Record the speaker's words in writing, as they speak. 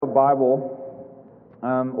Bible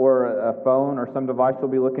or a phone or some device, you'll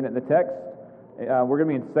be looking at the text. We're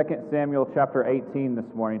going to be in 2 Samuel chapter 18 this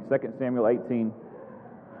morning, 2 Samuel 18.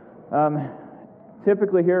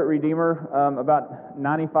 Typically here at Redeemer, about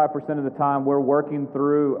 95% of the time we're working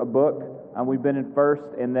through a book. We've been in 1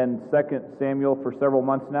 and then 2 Samuel for several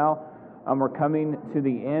months now. We're coming to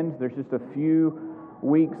the end. There's just a few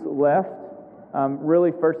weeks left.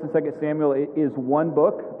 Really, 1 and 2 Samuel is one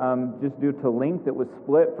book, just due to length. It was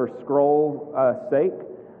split for scroll sake.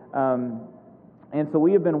 And so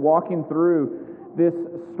we have been walking through this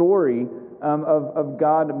story of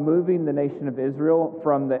God moving the nation of Israel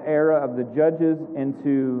from the era of the judges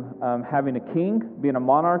into having a king, being a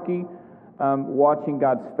monarchy, watching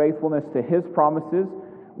God's faithfulness to His promises,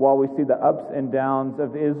 while we see the ups and downs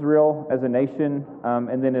of Israel as a nation,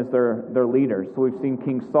 and then as their leaders. So we've seen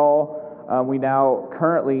King Saul. We now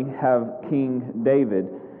currently have King David.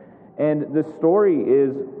 And the story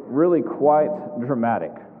is really quite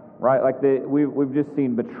dramatic, right? Like we've just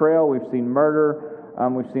seen betrayal, we've seen murder,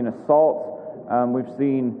 we've seen assault, we've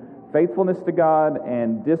seen faithfulness to God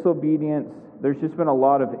and disobedience. There's just been a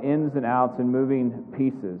lot of ins and outs and moving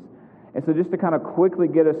pieces. And so just to kind of quickly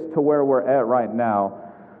get us to where we're at right now,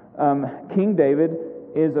 King David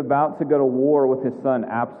is about to go to war with his son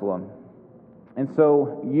Absalom. And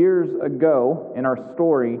so years ago in our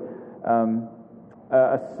story,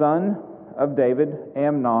 a son of David,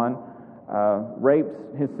 Amnon, rapes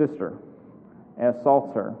his sister and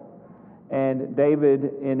assaults her. And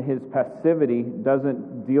David, in his passivity,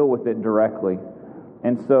 doesn't deal with it directly.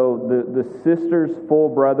 And so the sister's full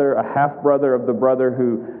brother, a half-brother of the brother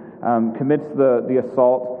who commits the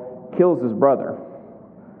assault, kills his brother.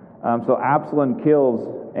 So Absalom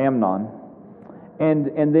kills Amnon.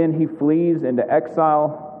 And then he flees into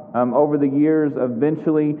exile. Over the years,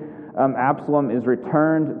 eventually, Absalom is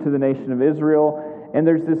returned to the nation of Israel. And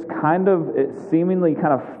there's this kind of seemingly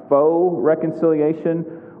kind of faux reconciliation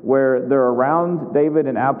where they're around, David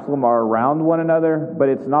and Absalom are around one another, but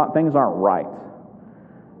it's not, things aren't right.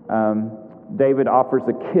 David offers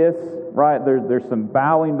a kiss, right? There's some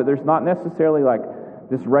bowing, but there's not necessarily like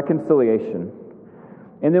this reconciliation.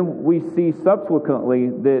 And then we see subsequently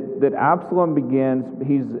that Absalom begins,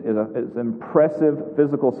 he's an impressive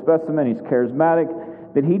physical specimen, he's charismatic,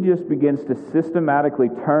 that he just begins to systematically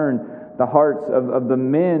turn the hearts of the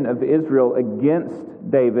men of Israel against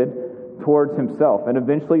David towards himself. And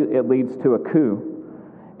eventually it leads to a coup.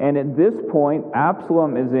 And at this point,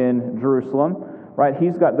 Absalom is in Jerusalem, right?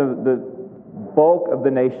 He's got the bulk of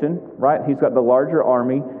the nation, right? He's got the larger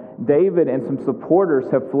army. David and some supporters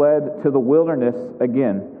have fled to the wilderness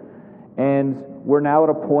again. And we're now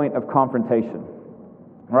at a point of confrontation.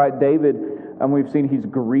 Right? David, we've seen he's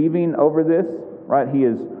grieving over this. Right? He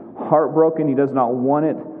is heartbroken. He does not want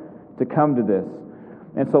it to come to this.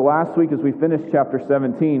 And so last week as we finished chapter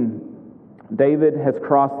 17, David has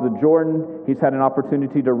crossed the Jordan. He's had an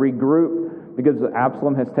opportunity to regroup because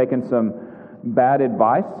Absalom has taken some bad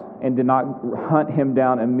advice and did not hunt him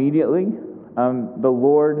down immediately. The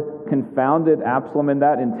Lord confounded Absalom in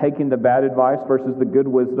that, in taking the bad advice versus the good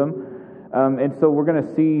wisdom. And so we're going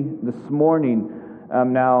to see this morning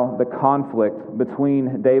now the conflict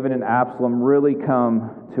between David and Absalom really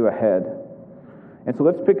come to a head. And so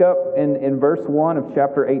let's pick up in verse 1 of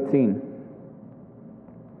chapter 18.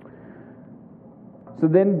 So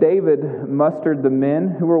then David mustered the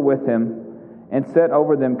men who were with him and set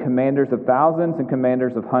over them commanders of thousands and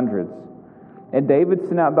commanders of hundreds. And David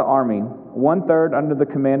sent out the army, 1/3 under the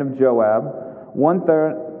command of Joab, one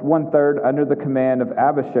third under the command of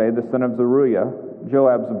Abishai, the son of Zeruiah,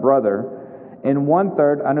 Joab's brother, and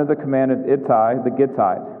 1/3 under the command of Ittai the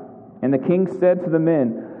Gittite. And the king said to the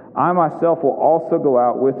men, I myself will also go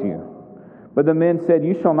out with you. But the men said,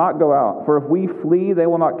 You shall not go out, for if we flee, they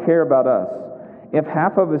will not care about us. If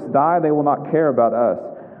half of us die, they will not care about us.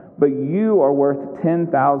 But you are worth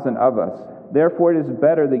 10,000 of us. Therefore it is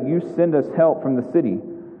better that you send us help from the city.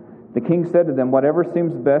 The king said to them, Whatever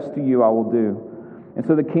seems best to you, I will do. And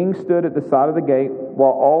so the king stood at the side of the gate,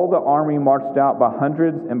 while all the army marched out by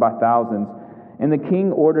hundreds and by thousands. And the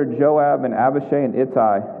king ordered Joab and Abishai and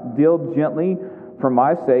Ittai, Deal gently for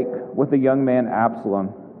my sake with the young man Absalom.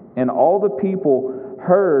 And all the people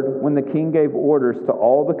heard when the king gave orders to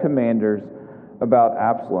all the commanders about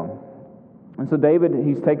Absalom. And so David,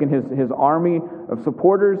 he's taken his army of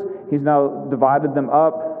supporters, he's now divided them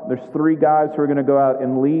up. There's 3 guys who are going to go out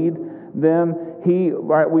and lead them.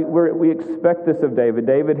 We expect this of David.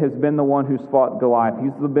 David has been the one who's fought Goliath.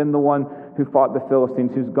 He's been the one who fought the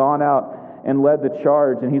Philistines, who's gone out and led the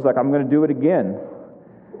charge. And he's like, I'm going to do it again.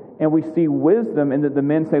 And we see wisdom in that the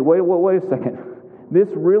men say, wait a second. this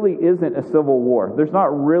really isn't a civil war. There's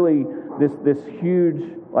not really this huge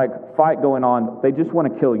fight going on. They just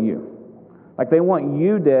want to kill you. They want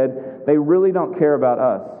you dead. They really don't care about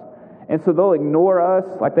us. And so they'll ignore us.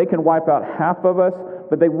 They can wipe out half of us,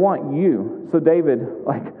 but they want you. So David,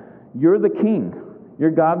 you're the king.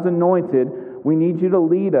 You're God's anointed. We need you to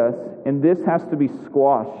lead us, and this has to be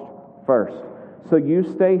squashed first. So you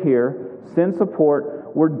stay here, send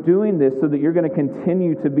support. We're doing this so that you're going to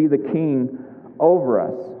continue to be the king over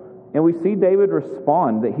us. And we see David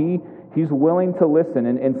respond, that he's willing to listen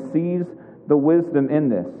and sees the wisdom in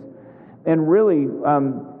this. And really,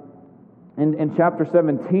 in chapter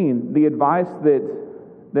 17, the advice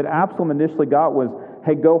that Absalom initially got was,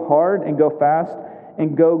 hey, go hard and go fast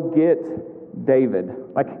and go get David.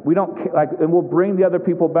 And we'll bring the other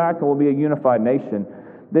people back and we'll be a unified nation.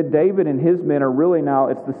 That David and his men are really now,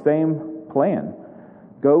 it's the same plan.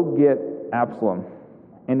 Go get Absalom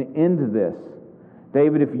and end this.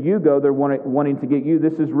 David, if you go, they're wanting to get you.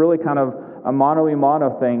 This is really kind of a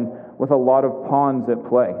mano-a-mano thing with a lot of pawns at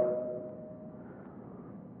play.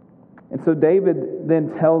 And so David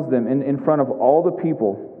then tells them in front of all the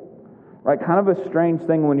people, kind of a strange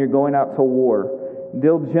thing when you're going out to war.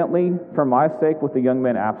 Deal gently for my sake with the young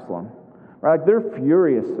man Absalom. They're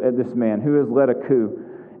furious at this man who has led a coup.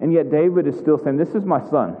 And yet David is still saying, this is my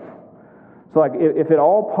son. So if at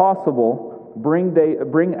all possible,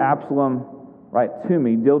 bring Absalom to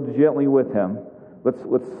me. Deal gently with him. Let's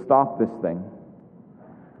stop this thing.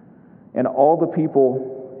 And all the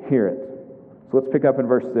people hear it. So let's pick up in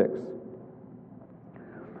verse 6.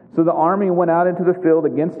 So the army went out into the field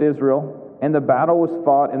against Israel, and the battle was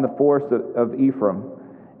fought in the forest of Ephraim.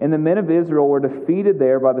 And the men of Israel were defeated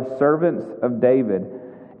there by the servants of David.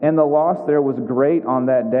 And the loss there was great on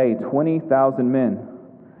that day, 20,000 men.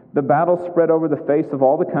 The battle spread over the face of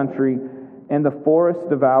all the country, and the forest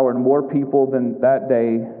devoured more people that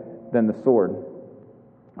day than the sword.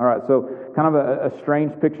 All right, so kind of a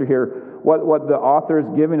strange picture here. What the author is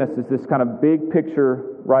giving us is this kind of big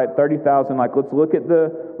picture, 30,000.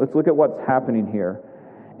 Let's look at what's happening here.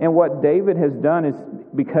 And what David has done is,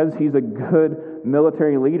 because he's a good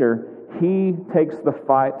military leader, he takes the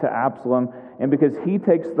fight to Absalom, and because he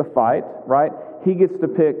takes the fight, he gets to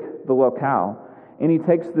pick the locale, and he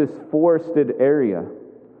takes this forested area,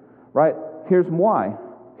 Here's why.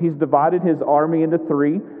 He's divided his army into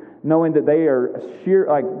three, knowing that they are sheer,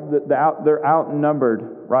 they're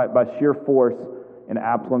outnumbered, by sheer force in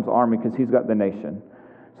Absalom's army, because he's got the nation.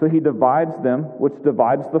 So he divides them, which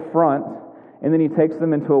divides the front, and then he takes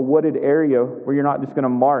them into a wooded area where you're not just going to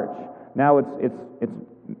march. Now it's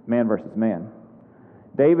man versus man.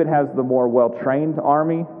 David has the more well-trained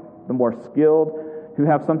army, the more skilled, who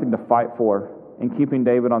have something to fight for in keeping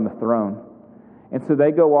David on the throne. And so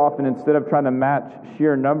they go off, and instead of trying to match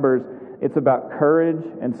sheer numbers, it's about courage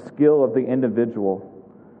and skill of the individual.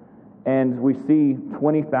 And we see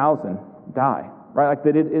 20,000 die,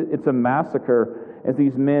 it's a massacre as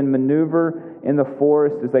these men maneuver in the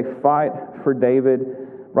forest, as they fight for David,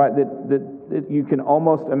 that you can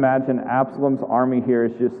almost imagine Absalom's army here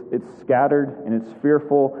is it's scattered and it's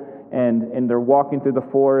fearful, and they're walking through the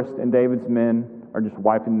forest, and David's men are just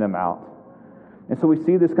wiping them out. And so we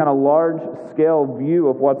see this kind of large-scale view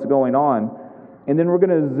of what's going on, and then we're going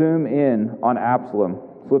to zoom in on Absalom.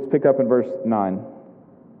 So let's pick up in verse 9.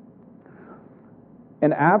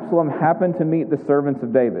 And Absalom happened to meet the servants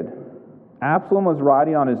of David. Absalom was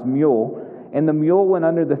riding on his mule, and the mule went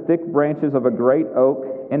under the thick branches of a great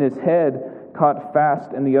oak, and his head caught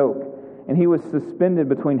fast in the oak, and he was suspended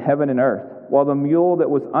between heaven and earth, while the mule that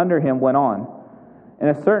was under him went on. And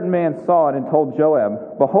a certain man saw it and told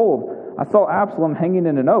Joab, "Behold, I saw Absalom hanging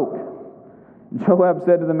in an oak." Joab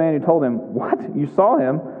said to the man who told him, "What? You saw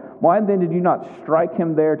him? Why then did you not strike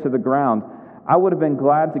him there to the ground? I would have been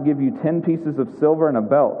glad to give you 10 pieces of silver and a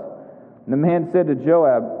belt." And the man said to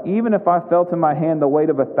Joab, "Even if I felt in my hand the weight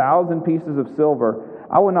of 1,000 pieces of silver,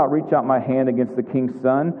 I would not reach out my hand against the king's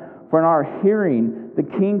son. For in our hearing the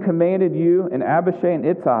king commanded you and Abishai and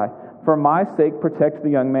Ittai, for my sake protect the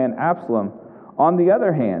young man Absalom. On the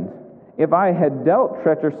other hand, if I had dealt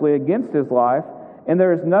treacherously against his life, and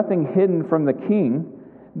there is nothing hidden from the king,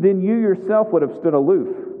 then you yourself would have stood aloof."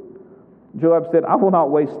 Joab said, "I will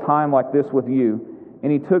not waste time like this with you."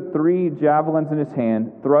 And he took 3 javelins in his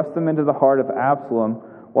hand, thrust them into the heart of Absalom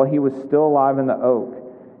while he was still alive in the oak.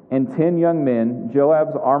 And 10 young men,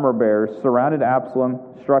 Joab's armor-bearers, surrounded Absalom,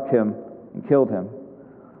 struck him, and killed him.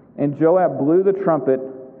 And Joab blew the trumpet,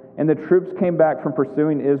 and the troops came back from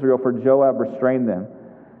pursuing Israel, for Joab restrained them.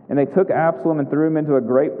 And they took Absalom and threw him into a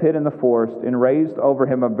great pit in the forest, and raised over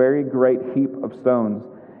him a very great heap of stones.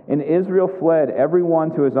 And Israel fled, every one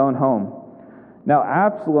to his own home. Now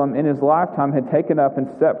Absalom in his lifetime had taken up and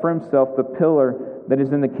set for himself the pillar that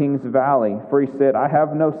is in the king's valley. For he said, I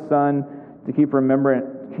have no son to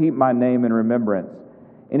keep my name in remembrance.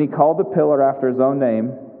 And he called the pillar after his own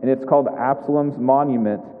name, and it's called Absalom's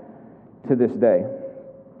monument to this day.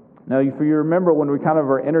 Now, if you remember, when we kind of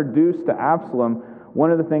are introduced to Absalom, one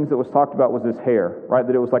of the things that was talked about was his hair, right?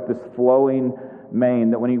 That it was like this flowing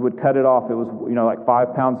mane, that when he would cut it off, it was, like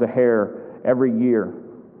 5 pounds of hair every year.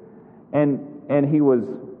 And he was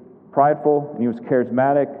prideful, and he was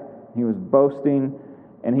charismatic, he was boasting,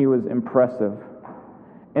 and he was impressive.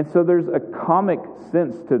 And so there's a comic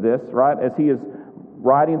sense to this, right? As he is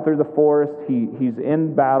riding through the forest, he's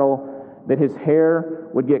in battle, that his hair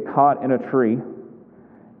would get caught in a tree,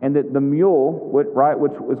 and that the mule, which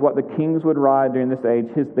is what the kings would ride during this age,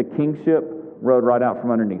 the kingship rode right out from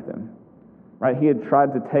underneath him. Right? He had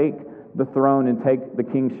tried to take the throne and take the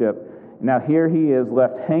kingship. Now here he is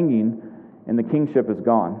left hanging, and the kingship is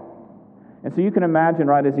gone. And so you can imagine,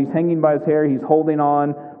 right, as he's hanging by his hair, he's holding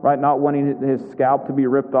on, right, not wanting his scalp to be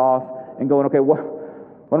ripped off, and going, okay, what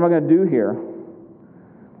am I going to do here?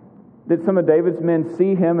 That some of David's men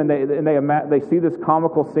see him, and they see this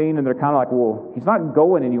comical scene, and they're kind of like, well, he's not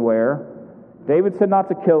going anywhere. David said not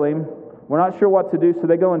to kill him. We're not sure what to do, so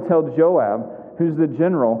they go and tell Joab, who's the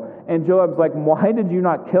general, and Joab's like, why did you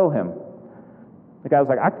not kill him? The guy was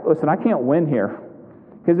like, listen, I can't win here,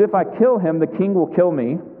 because if I kill him, the king will kill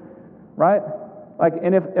me, right? Like,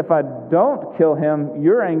 and if I don't kill him,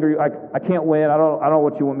 you're angry. Like, I can't win. I don't know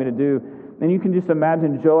what you want me to do. And you can just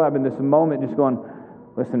imagine Joab in this moment just going,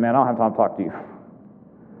 listen, man, I don't have time to talk to you.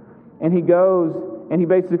 And he goes and he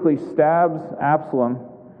basically stabs Absalom.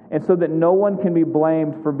 And so that no one can be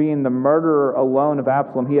blamed for being the murderer alone of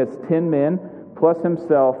Absalom, he has 10 men plus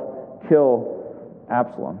himself kill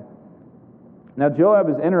Absalom. Now Joab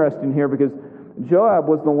is interesting here because Joab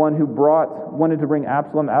was the one who wanted to bring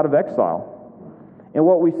Absalom out of exile. And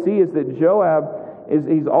what we see is that Joab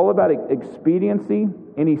he's all about expediency,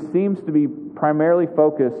 and he seems to be primarily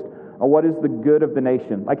focused on what is the good of the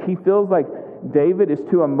nation. Like, he feels like David is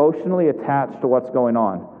too emotionally attached to what's going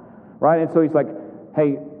on, right? And so he's like,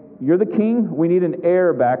 hey, you're the king, we need an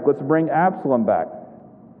heir back, let's bring Absalom back.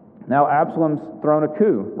 Now Absalom's thrown a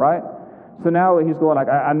coup, right? So now he's going like,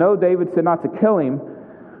 I know David said not to kill him,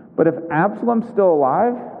 but if Absalom's still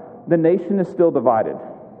alive, the nation is still divided.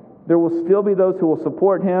 There will still be those who will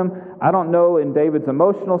support him. I don't know in David's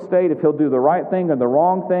emotional state if he'll do the right thing or the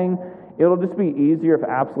wrong thing. It'll just be easier if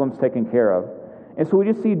Absalom's taken care of. And so we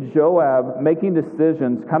just see Joab making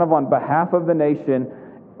decisions kind of on behalf of the nation,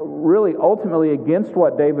 really ultimately against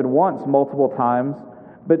what David wants multiple times,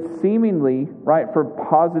 but seemingly, right, for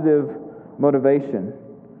positive motivation.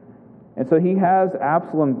 And so he has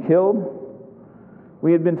Absalom killed.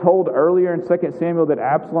 We had been told earlier in 2 Samuel that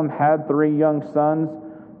Absalom had 3 young sons.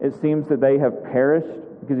 It seems that they have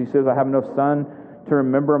perished because he says, I have no son to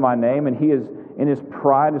remember my name. And he is, in his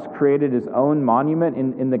pride, has created his own monument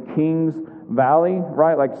in the king's valley,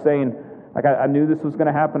 right? Like saying, like I knew this was going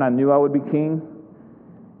to happen. I knew I would be king.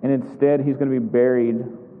 And instead, he's going to be buried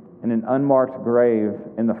in an unmarked grave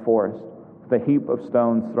in the forest with a heap of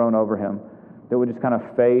stones thrown over him that would just kind of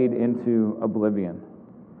fade into oblivion.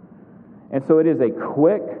 And so it is a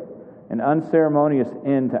quick and unceremonious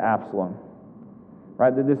end to Absalom.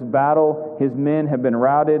 Right? That this battle, his men have been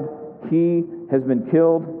routed, he has been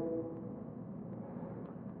killed.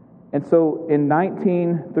 And so in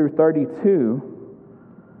 19 through 32,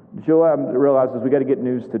 Joab realizes we got to get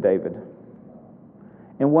news to David.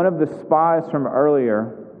 And one of the spies from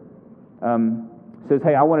earlier says,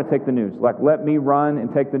 hey, I want to take the news. Like, let me run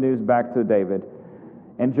and take the news back to David.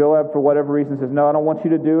 And Joab, for whatever reason, says, no, I don't want you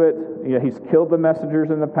to do it. You know, he's killed the messengers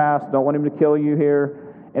in the past. Don't want him to kill you here.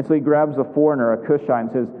 And so he grabs a foreigner, a Cushite,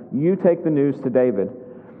 and says, you take the news to David.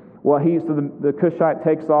 Well, the Cushite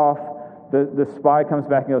takes off. The spy comes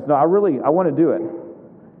back and goes, no, I want to do it.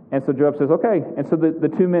 And so Joab says, okay. And so the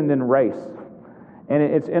 2 men then race. And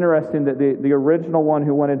it's interesting that the original one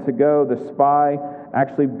who wanted to go, the spy,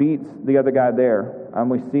 actually beats the other guy there.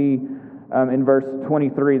 We see in verse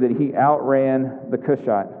 23 that he outran the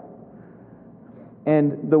Cushite.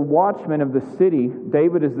 And the watchman of the city,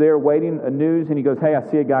 David, is there waiting news, and he goes, hey,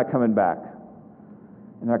 I see a guy coming back.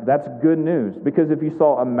 And they're like, that's good news, because if you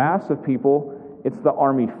saw a mass of people, it's the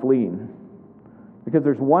army fleeing. Because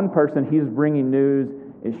there's one person, he's bringing news,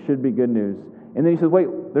 it should be good news. And then he says, wait,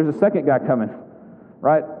 there's a second guy coming,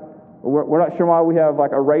 right? We're not sure why we have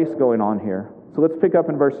like a race going on here. So let's pick up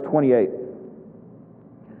in verse 28.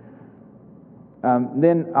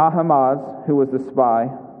 Then Ahimaaz, who was the spy,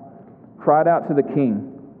 cried out to the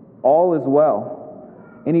king, all is well.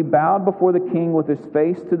 And he bowed before the king with his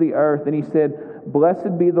face to the earth, and he said,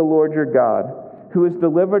 "Blessed be the Lord your God, who has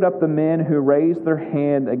delivered up the men who raised their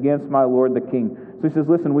hand against my lord the king." So he says,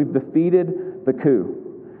 listen, we've defeated the coup.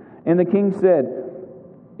 And the king said,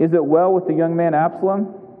 "Is it well with the young man Absalom?"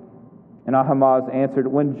 And Ahimaaz answered,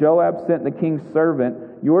 "When Joab sent the king's servant,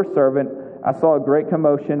 your servant, I saw a great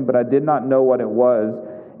commotion, but I did not know what it was.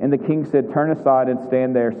 And the king said, 'Turn aside and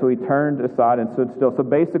stand there.' So he turned aside and stood still." So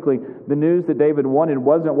basically, the news that David wanted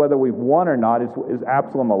wasn't whether we've won or not, is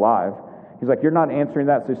Absalom alive? He's like, "You're not answering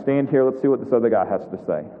that, so stand here. Let's see what this other guy has to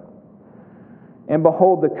say." And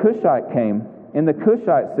behold, the Cushite came. And the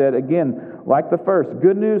Cushite said, again, like the first,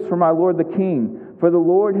 "Good news for my lord the king. For the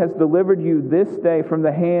Lord has delivered you this day from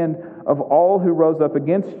the hand of all who rose up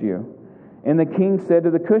against you." And the king said to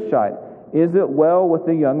the Cushite, "Is it well with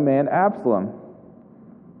the young man Absalom?"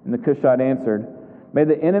 And the Cushite answered, "May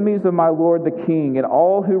the enemies of my lord the king and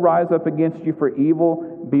all who rise up against you for evil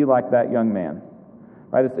be like that young man."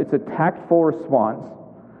 Right? It's a tactful response.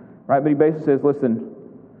 Right? But he basically says, listen,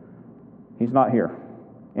 he's not here.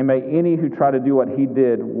 And may any who try to do what he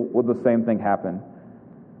did, will the same thing happen.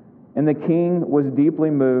 And the king was deeply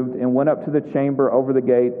moved and went up to the chamber over the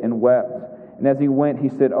gate and wept. And as he went, he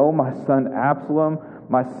said, "Oh, my son Absalom,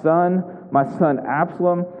 my son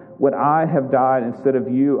Absalom, would I have died instead of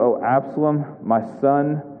you, O Absalom, my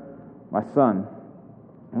son, my son."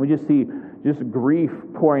 And we just see just grief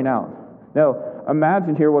pouring out. Now,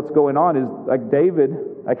 imagine here what's going on is like David,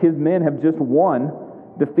 like his men have just won,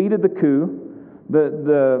 defeated the coup.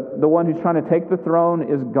 The one who's trying to take the throne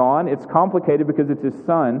is gone. It's complicated because it's his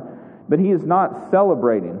son, but he is not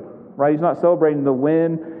celebrating, right? He's not celebrating the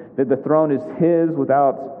win, that the throne is his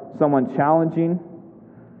without someone challenging.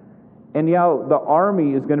 And now the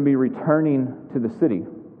army is going to be returning to the city.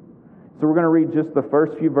 So we're going to read just the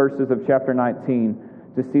first few verses of chapter 19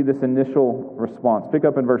 to see this initial response. Pick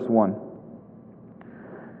up in verse 1.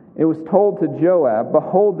 It was told to Joab,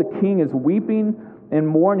 "Behold, the king is weeping and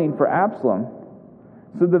mourning for Absalom."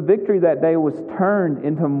 So the victory that day was turned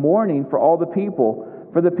into mourning for all the people.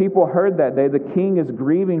 For the people heard that day, "The king is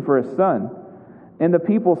grieving for his son." And the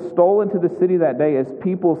people stole into the city that day as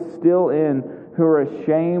people steal in, who are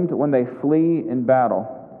ashamed when they flee in battle.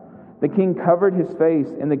 The king covered his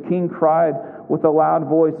face, and the king cried with a loud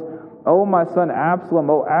voice, "Oh, my son Absalom,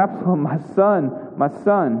 oh, Absalom, my son, my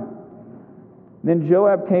son." Then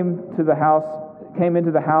Joab came into the house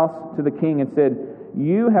to the king and said,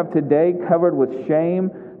 "You have today covered with shame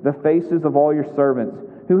the faces of all your servants,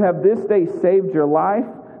 who have this day saved your life,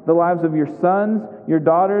 the lives of your sons, your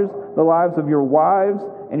daughters, the lives of your wives,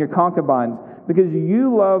 and your concubines, because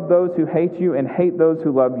you love those who hate you and hate those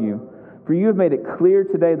who love you. For you have made it clear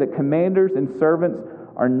today that commanders and servants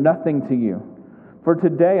are nothing to you. For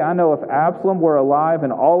today I know if Absalom were alive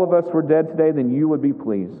and all of us were dead today, then you would be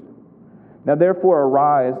pleased. Now therefore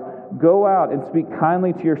arise, go out and speak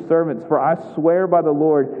kindly to your servants, for I swear by the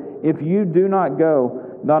Lord, if you do not go,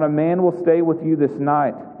 not a man will stay with you this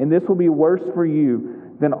night, and this will be worse for you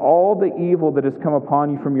than all the evil that has come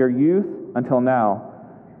upon you from your youth until now."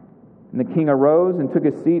 And the king arose and took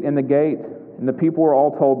a seat in the gate, and the people were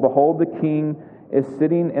all told, "Behold, the king is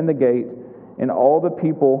sitting in the gate." And all the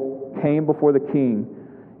people came before the king,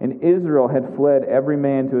 and Israel had fled every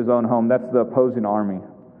man to his own home. That's the opposing army.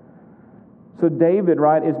 So David,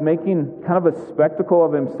 right, is making kind of a spectacle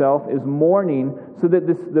of himself, is mourning, so that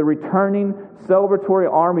the returning celebratory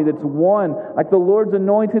army that's won, like the Lord's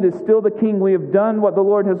anointed is still the king. We have done what the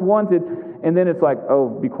Lord has wanted. And then it's like, oh,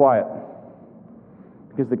 be quiet.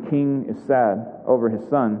 Because the king is sad over his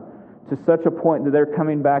son, to such a point that they're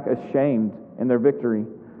coming back ashamed in their victory.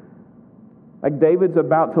 Like David's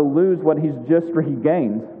about to lose what he's just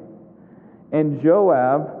regained. And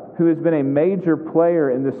Joab, who has been a major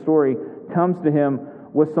player in this story, comes to him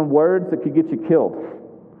with some words that could get you killed.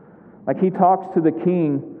 Like he talks to the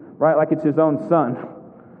king, right, like it's his own son,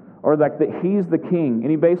 or like that he's the king. And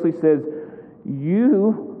he basically says,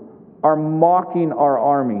 "You are mocking our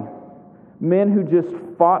army. Men who just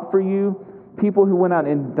fought for you, people who went out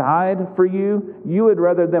and died for you, you would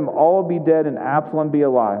rather them all be dead and Absalom be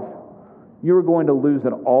alive. You are going to lose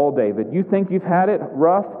it all, David. You think you've had it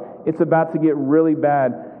rough? It's about to get really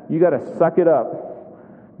bad. You got to suck it up.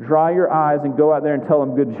 Dry your eyes and go out there and tell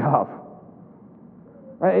them good job."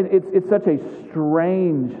 Right? It's such a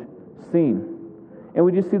strange scene. And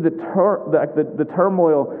we just see the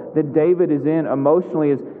turmoil that David is in emotionally.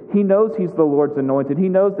 Is he knows he's the Lord's anointed. He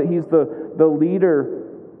knows that he's the leader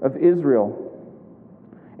of Israel.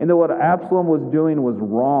 And that what Absalom was doing was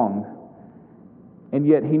wrong. And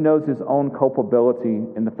yet he knows his own culpability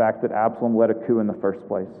in the fact that Absalom led a coup in the first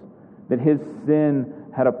place. That his sin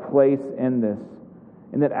had a place in this.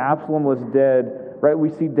 And that Absalom was dead right, we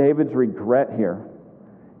see David's regret here.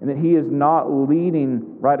 And that he is not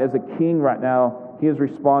leading, right, as a king right now. He is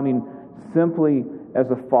responding simply as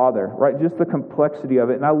a father, right? Just the complexity of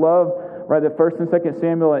it. And I love, right, that 1 and 2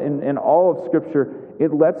 Samuel and all of Scripture,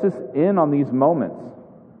 it lets us in on these moments,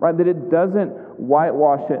 right? That it doesn't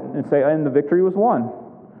whitewash it and say, and the victory was won.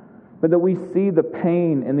 But that we see the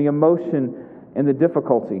pain and the emotion and the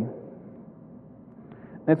difficulty.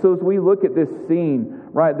 And so as we look at this scene,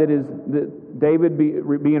 right, that is David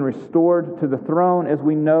being restored to the throne, as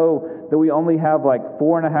we know that we only have like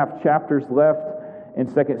 4.5 chapters left in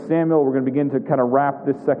 2 Samuel, we're going to begin to kind of wrap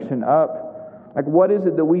this section up. Like, what is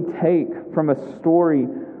it that we take from a story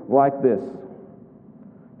like this?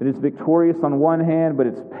 That is victorious on one hand, but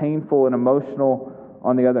it's painful and emotional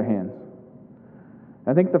on the other hand.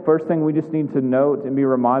 I think the first thing we just need to note and be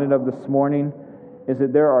reminded of this morning is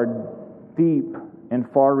that there are deep and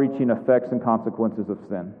far-reaching effects and consequences of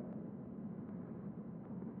sin.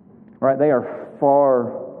 Right? They are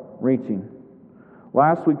far-reaching.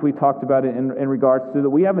 Last week we talked about it in regards to that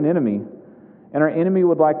we have an enemy, and our enemy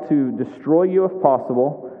would like to destroy you if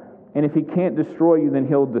possible, and if he can't destroy you, then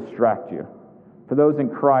he'll distract you. For those in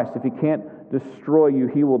Christ, if he can't destroy you,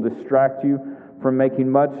 he will distract you from making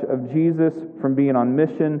much of Jesus, from being on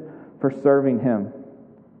mission, for serving him.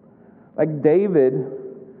 Like David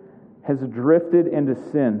has drifted into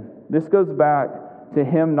sin. This goes back to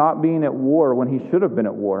him not being at war when he should have been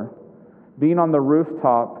at war, being on the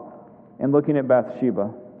rooftop and looking at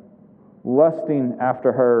Bathsheba, lusting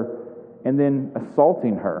after her, and then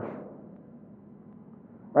assaulting her.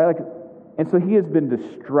 Right? And so he has been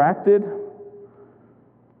distracted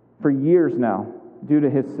for years now due to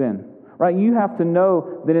his sin. Right? You have to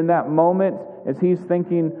know that in that moment, as he's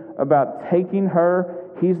thinking about taking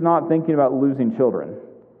her, he's not thinking about losing children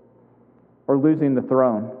or losing the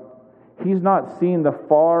throne. He's not seeing the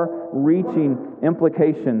far-reaching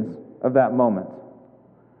implications of that moment.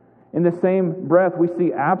 In the same breath, we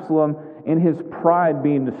see Absalom in his pride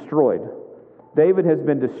being destroyed. David has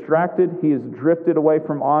been distracted. He has drifted away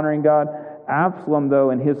from honoring God. Absalom,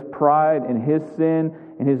 though, in his pride, in his sin,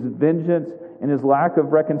 in his vengeance, in his lack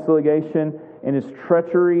of reconciliation, in his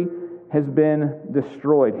treachery, has been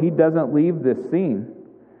destroyed. He doesn't leave this scene.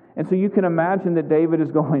 And so you can imagine that David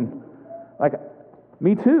is going, like,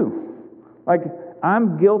 me too. Like,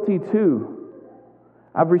 I'm guilty too.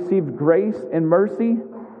 I've received grace and mercy,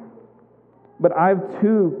 but I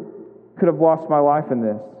too could have lost my life in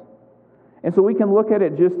this. And so we can look at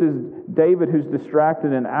it just as David who's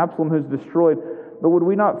distracted and Absalom who's destroyed, but would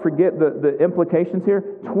we not forget the implications here?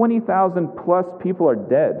 20,000 plus people are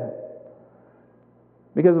dead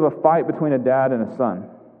because of a fight between a dad and a son.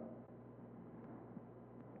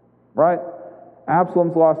 Right?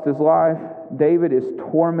 Absalom's lost his life. David is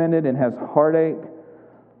tormented and has heartache.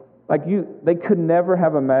 They could never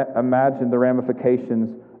have imagined the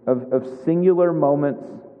ramifications of singular moments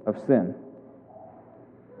of sin.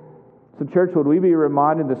 So church, would we be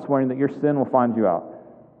reminded this morning that your sin will find you out?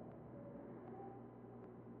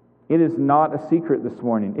 It is not a secret this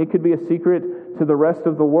morning. It could be a secret to the rest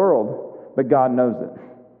of the world, but God knows it.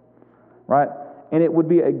 Right? And it would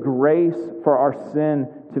be a grace for our sin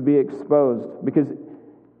to be exposed, because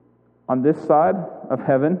on this side of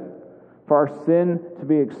heaven, for our sin to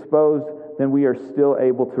be exposed, then we are still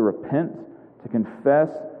able to repent, to confess,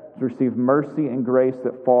 to receive mercy and grace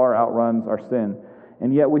that far outruns our sin.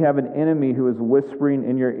 And yet we have an enemy who is whispering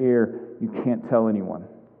in your ear, you can't tell anyone.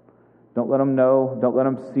 Don't let them know. Don't let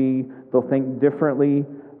them see. They'll think differently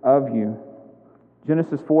of you.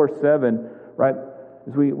 Genesis 4:7, right,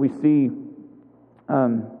 as we see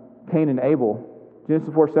Cain and Abel. Genesis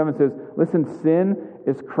 4:7 says, listen, sin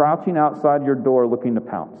is crouching outside your door looking to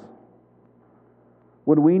pounce.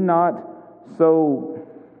 Would we not so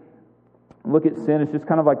look at sin as just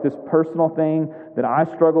kind of like this personal thing that I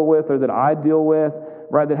struggle with or that I deal with,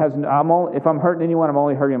 right? That has if I'm hurting anyone, I'm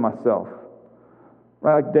only hurting myself.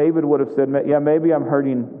 Right? Like David would have said, yeah, maybe I'm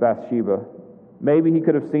hurting Bathsheba. Maybe he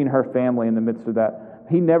could have seen her family in the midst of that.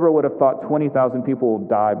 He never would have thought 20,000 people will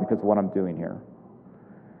die because of what I'm doing here.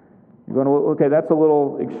 You're going, okay, that's a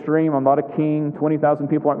little extreme. I'm not a king. 20,000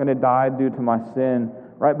 people aren't going to die due to my sin.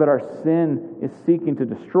 Right? But our sin is seeking to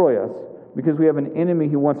destroy us because we have an enemy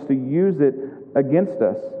who wants to use it against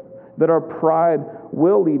us. That our pride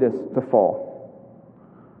will lead us to fall.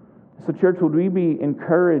 So church, would we be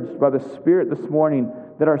encouraged by the Spirit this morning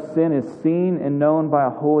that our sin is seen and known by a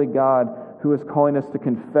holy God who is calling us to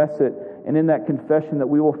confess it, and in that confession that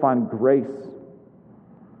we will find grace,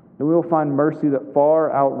 that we will find mercy that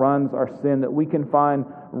far outruns our sin, that we can find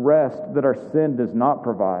rest that our sin does not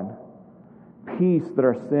provide, peace that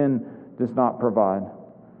our sin does not provide.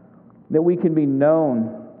 that we can be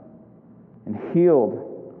known and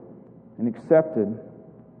healed and accepted.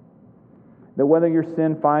 That whether your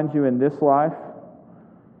sin finds you in this life,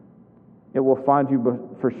 it will find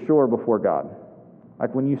you for sure before God.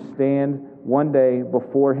 Like when you stand one day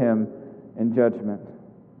before Him in judgment.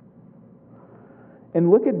 And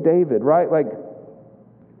look at David, right? Like,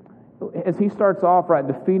 as he starts off, right,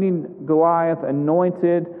 defeating Goliath,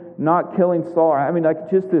 anointed, not killing Saul. I mean, like,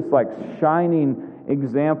 just this, like, shining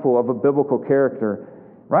example of a biblical character.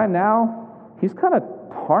 Right now, he's kind of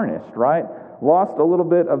tarnished, right? Lost a little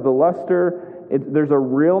bit of the luster. There's a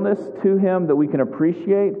realness to him that we can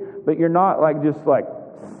appreciate, but you're not, like, just, like,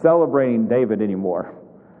 celebrating David anymore.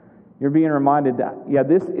 You're being reminded that, yeah,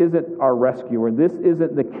 this isn't our rescuer. This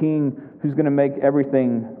isn't the king who's going to make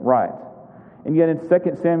everything right. And yet in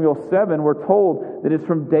 2 Samuel 7, we're told that it's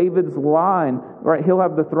from David's line, right? He'll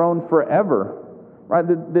have the throne forever, right?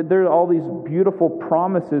 That there are all these beautiful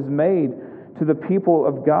promises made to the people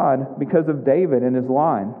of God because of David and his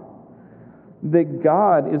line. That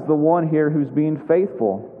God is the one here who's being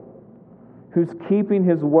faithful, who's keeping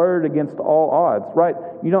His word against all odds, right?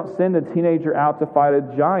 You don't send a teenager out to fight a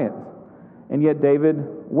giant, and yet David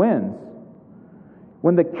wins.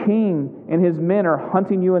 When the king and his men are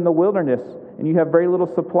hunting you in the wilderness and you have very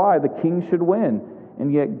little supply, the king should win,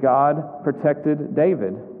 and yet God protected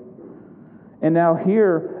David. And now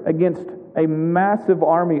here, against a massive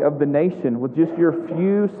army of the nation with just your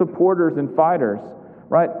few supporters and fighters,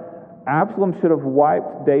 right? Absalom should have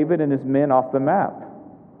wiped David and his men off the map.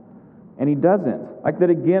 And he doesn't. Like that,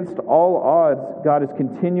 against all odds, God is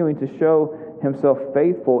continuing to show Himself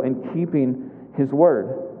faithful in keeping His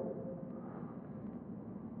word.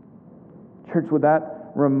 Church, would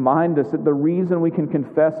that remind us that the reason we can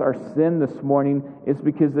confess our sin this morning is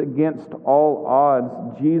because against all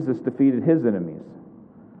odds, Jesus defeated His enemies.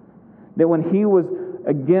 That when He was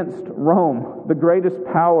against Rome, the greatest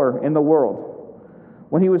power in the world,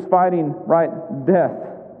 when He was fighting, right, death,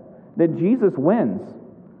 that Jesus wins.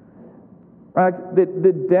 Right?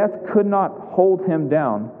 That death could not hold Him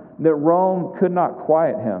down. That Rome could not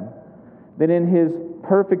quiet Him. That in His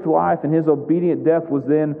perfect life and His obedient death was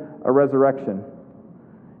then a resurrection.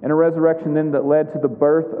 And a resurrection then that led to the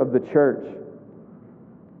birth of the church.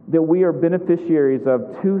 That we are beneficiaries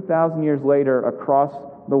of 2,000 years later across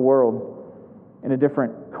the world in a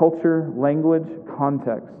different culture, language,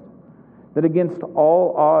 context. That against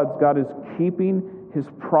all odds, God is keeping His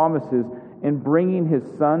promises and bringing His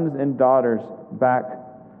sons and daughters back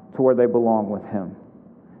to where they belong with Him.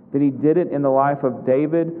 That He did it in the life of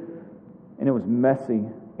David, and it was messy.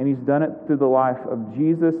 And He's done it through the life of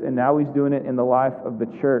Jesus, and now He's doing it in the life of the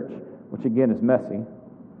church, which again is messy.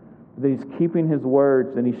 That He's keeping His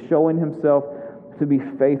words, and He's showing Himself to be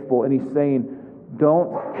faithful, and He's saying,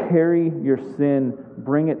 don't carry your sin,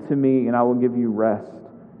 bring it to me, and I will give you rest,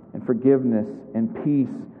 and forgiveness, and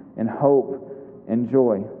peace, and hope, and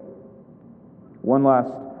joy. One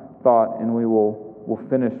last thought, and we'll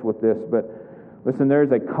finish with this. But listen, there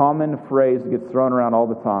is a common phrase that gets thrown around all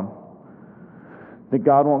the time. That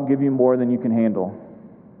God won't give you more than you can handle.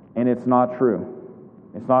 And it's not true.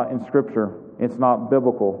 It's not in Scripture. It's not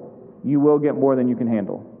biblical. You will get more than you can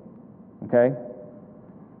handle. Okay?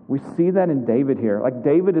 We see that in David here. Like,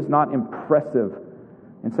 David is not impressive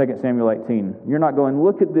in 2 Samuel 18. You're not going,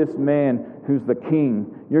 look at this man who's the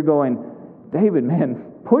king. You're going, David,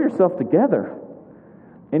 man, pull yourself together.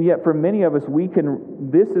 And yet for many of us,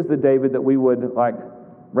 this is the David that we would like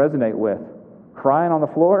resonate with. Crying on the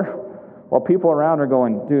floor while people around are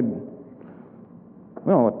going, dude, we don't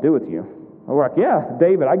know what to do with you. And we're like, yeah,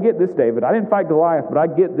 David, I get this David. I didn't fight Goliath, but I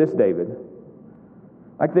get this David.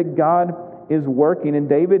 Like that God is working, and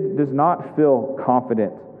David does not feel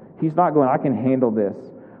confident. He's not going, I can handle this.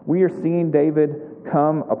 We are seeing David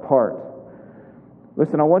come apart.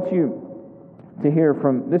 Listen, I want you to hear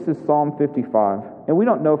from, this is Psalm 55. And we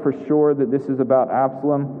don't know for sure that this is about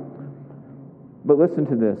Absalom, but listen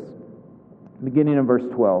to this, beginning in verse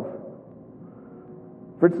 12.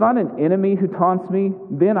 For it's not an enemy who taunts me,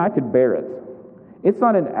 then I could bear it. It's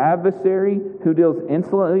not an adversary who deals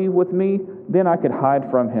insolently with me, then I could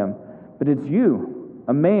hide from him. But it's you,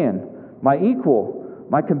 a man, my equal,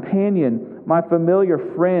 my companion, my familiar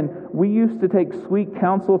friend. We used to take sweet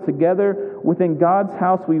counsel together. Within God's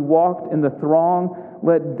house we walked in the throng.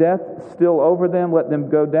 Let death steal over them. Let them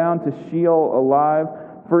go down to Sheol alive.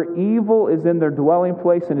 For evil is in their dwelling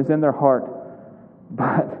place and is in their heart.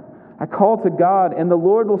 But I call to God, and the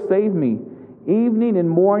Lord will save me. Evening and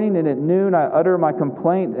morning and at noon I utter my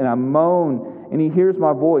complaint and I moan, and He hears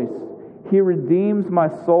my voice. He redeems my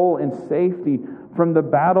soul in safety from the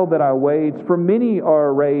battle that I wage, for many are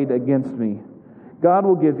arrayed against me. God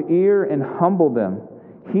will give ear and humble them.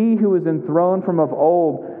 He who is enthroned from of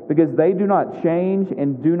old, because they do not change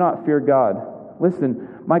and do not fear God. Listen,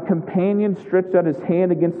 my companion stretched out his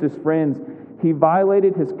hand against his friends. He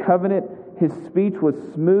violated his covenant. His speech was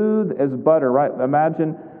smooth as butter, right?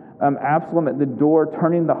 Imagine Absalom at the door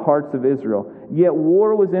turning the hearts of Israel. Yet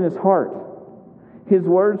war was in his heart. His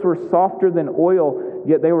words were softer than oil,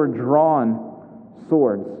 yet they were drawn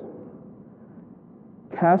swords.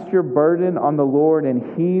 Cast your burden on the Lord,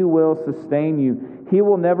 and He will sustain you. He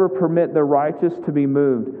will never permit the righteous to be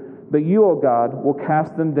moved. But you, O God, will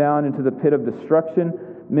cast them down into the pit of destruction.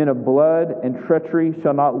 Men of blood and treachery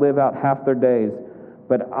shall not live out half their days.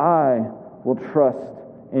 But I will trust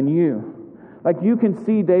in you. Like you can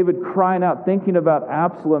see David crying out, thinking about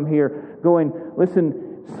Absalom here, going,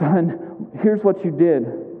 listen, son, here's what you did.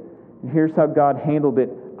 And here's how God handled it.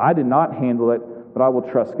 I did not handle it, but I will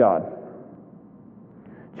trust God.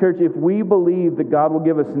 Church, if we believe that God will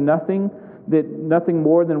give us nothing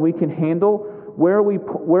more than we can handle, where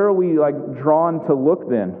are we like drawn to look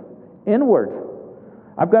then? Inward.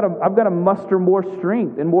 I've got to muster more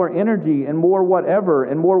strength and more energy and more whatever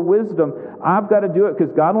and more wisdom. I've got to do it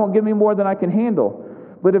because God won't give me more than I can handle.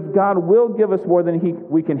 But if God will give us more than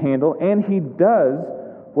we can handle, and He does,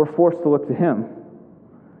 we're forced to look to Him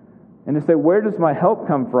and to say, where does my help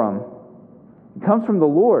come from? It comes from the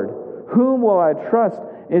Lord. Whom will I trust?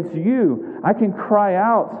 It's you. I can cry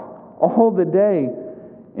out all the day,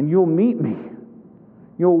 and you'll meet me.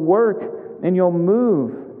 You'll work, and you'll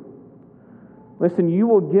move. Listen, you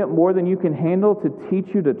will get more than you can handle to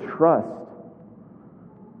teach you to trust,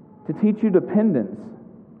 to teach you dependence.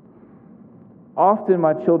 Often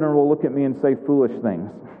my children will look at me and say foolish things,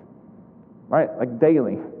 right? Like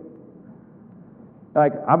daily.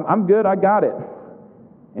 Like, I'm good, I got it.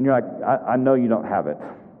 And you're like, I know you don't have it.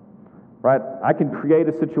 Right? I can create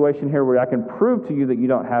a situation here where I can prove to you that you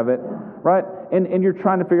don't have it, right? And you're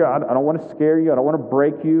trying to figure out, I don't want to scare you, I don't want to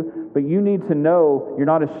break you, but you need to know you're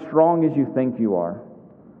not as strong as you think you are.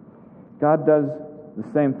 God does the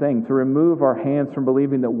same thing, to remove our hands from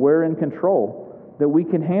believing that we're in control, that we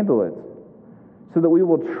can handle it, so that we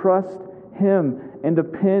will trust Him and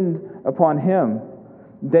depend upon Him.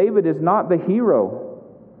 David is not the hero.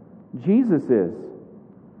 Jesus is.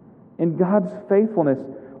 In God's faithfulness.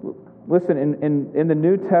 Listen, in the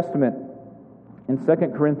New Testament, in 2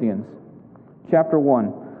 Corinthians chapter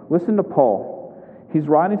 1, listen to Paul. He's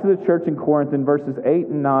writing to the church in Corinth in verses 8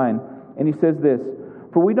 and 9, and he says this,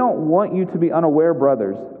 "For we don't want you to be unaware,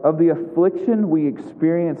 brothers, of the affliction we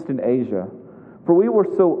experienced in Asia. For we were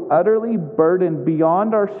so utterly burdened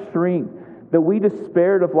beyond our strength that we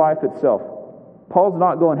despaired of life itself." Paul's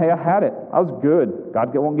not going, hey, I had it. I was good.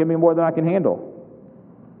 God won't give me more than I can handle.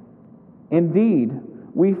 Indeed,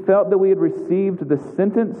 we felt that we had received the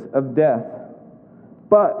sentence of death,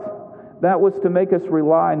 but that was to make us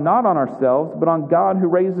rely not on ourselves, but on God who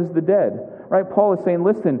raises the dead. Right? Paul is saying,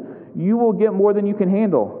 listen, you will get more than you can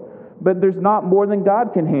handle, but there's not more than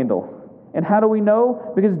God can handle. And how do we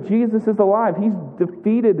know? Because Jesus is alive. He's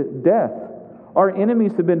defeated death. Our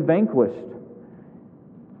enemies have been vanquished.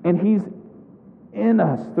 And He's in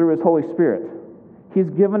us through His Holy Spirit. He's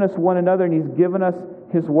given us one another, and He's given us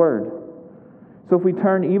His Word. So if we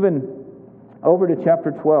turn even over to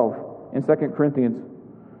chapter 12 in 2 Corinthians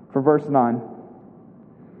for verse 9.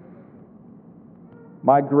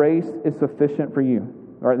 My grace is sufficient for you.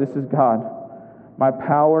 All right, this is God. My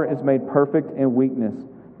power is made perfect in weakness.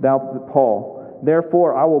 Thou, Paul.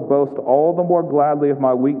 Therefore I will boast all the more gladly of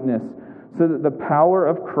my weakness, so that the power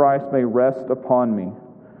of Christ may rest upon me.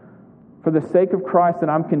 For the sake of Christ,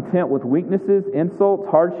 and I'm content with weaknesses, insults,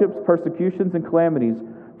 hardships, persecutions, and calamities.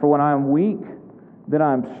 For when I am weak, then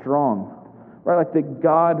I am strong. Right? Like that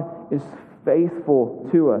God is faithful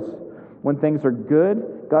to us when things are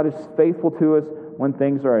good. God is faithful to us when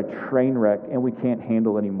things are a train wreck and we can't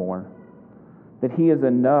handle anymore. That He is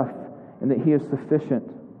enough and that He is sufficient.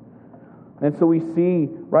 And so we see,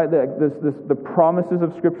 right, that the promises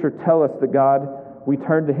of Scripture tell us that God, we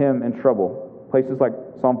turn to Him in trouble. Places like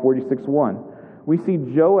Psalm 46:1. We see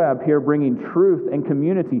Joab here bringing truth and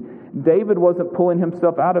community. David wasn't pulling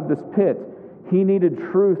himself out of this pit. He needed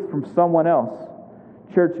truth from someone else.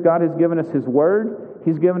 Church, God has given us His Word.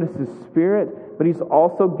 He's given us His Spirit, but He's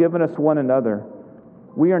also given us one another.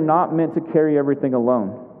 We are not meant to carry everything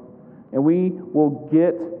alone. And we will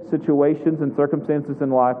get situations and circumstances in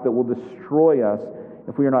life that will destroy us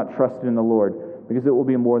if we are not trusting in the Lord, because it will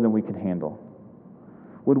be more than we can handle.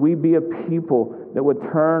 Would we be a people that would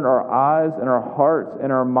turn our eyes and our hearts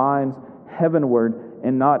and our minds heavenward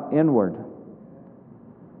and not inward?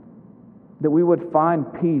 That we would find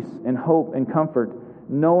peace and hope and comfort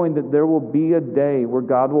knowing that there will be a day where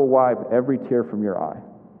God will wipe every tear from your eye,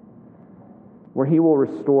 where He will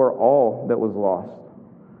restore all that was lost,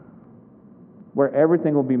 where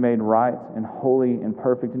everything will be made right and holy and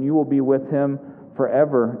perfect, and you will be with Him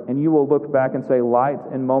forever, and you will look back and say, light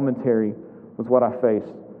and momentary was what I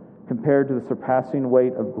faced, compared to the surpassing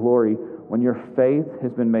weight of glory when your faith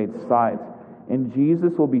has been made sight. And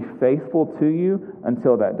Jesus will be faithful to you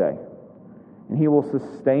until that day. And He will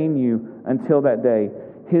sustain you until that day.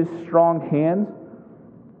 His strong hand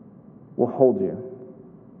will hold you.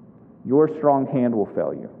 Your strong hand will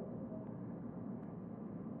fail you.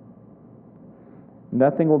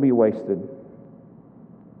 Nothing will be wasted.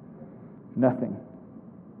 Nothing.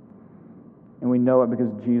 And we know it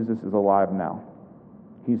because Jesus is alive now.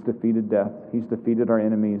 He's defeated death. He's defeated our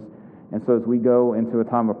enemies. And so as we go into a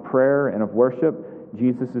time of prayer and of worship,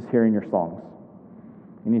 Jesus is hearing your songs.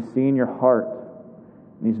 And He's seeing your heart.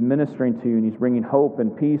 And He's ministering to you. And He's bringing hope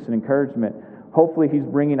and peace and encouragement. Hopefully He's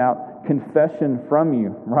bringing out confession from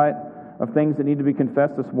you, right? Of things that need to be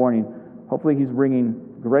confessed this morning. Hopefully He's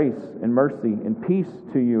bringing grace and mercy and peace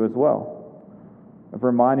to you as well. Of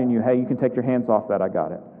reminding you, hey, you can take your hands off that. I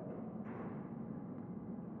got it.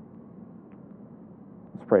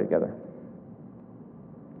 Let's pray together.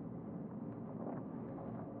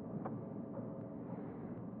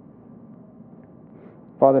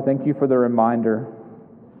 Father, thank you for the reminder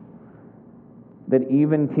that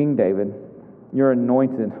even King David, your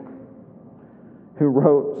anointed, who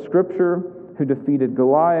wrote Scripture, who defeated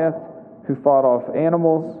Goliath, who fought off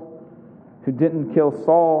animals, who didn't kill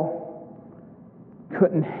Saul,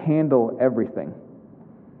 couldn't handle everything.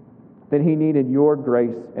 That he needed your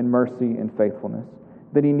grace and mercy and faithfulness.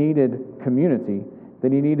 That he needed community.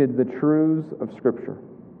 That he needed the truths of Scripture.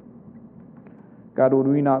 God, would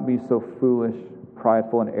we not be so foolish,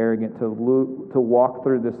 prideful, and arrogant to walk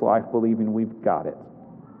through this life believing we've got it.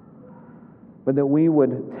 But that we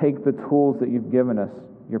would take the tools that you've given us,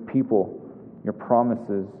 your people, your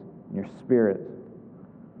promises, your Spirit,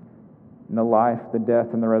 and the life, the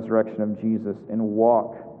death, and the resurrection of Jesus, and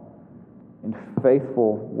walk in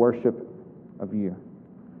faithful worship of you,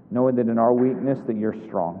 knowing that in our weakness that you're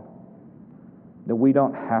strong, that we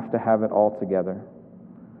don't have to have it all together,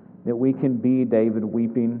 that we can be David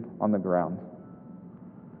weeping on the ground.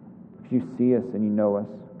 Because you see us and you know us.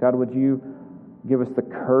 God, would you give us the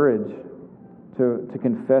courage to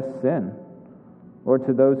confess sin? Lord,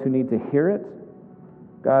 to those who need to hear it,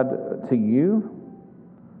 God, to you,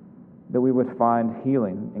 that we would find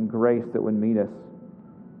healing and grace that would meet us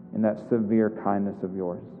in that severe kindness of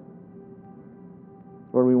yours.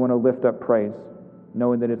 Lord, we want to lift up praise,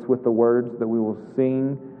 knowing that it's with the words that we will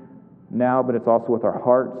sing now, but it's also with our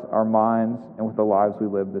hearts, our minds, and with the lives we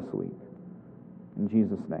live this week. In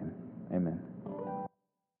Jesus' name, amen.